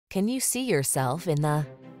Can you see yourself in the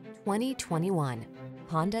 2021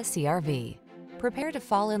 Honda CR-V? Prepare to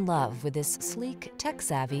fall in love with this sleek,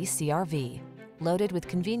 tech-savvy CR-V. Loaded with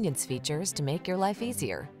convenience features to make your life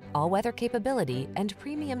easier, all-weather capability, and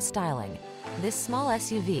premium styling, this small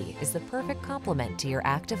SUV is the perfect complement to your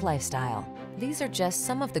active lifestyle. These are just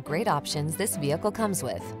some of the great options this vehicle comes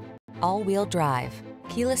with: all-wheel drive,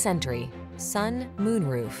 keyless entry, sun,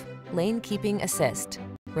 moonroof, lane keeping assist,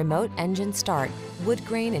 remote engine start, wood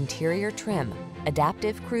grain interior trim,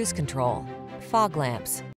 adaptive cruise control, fog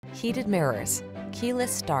lamps, heated mirrors,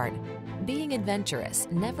 keyless start. Being adventurous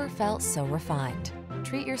never felt so refined.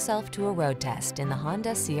 Treat yourself to a road test in the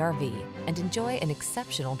Honda CR-V and enjoy an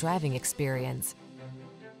exceptional driving experience.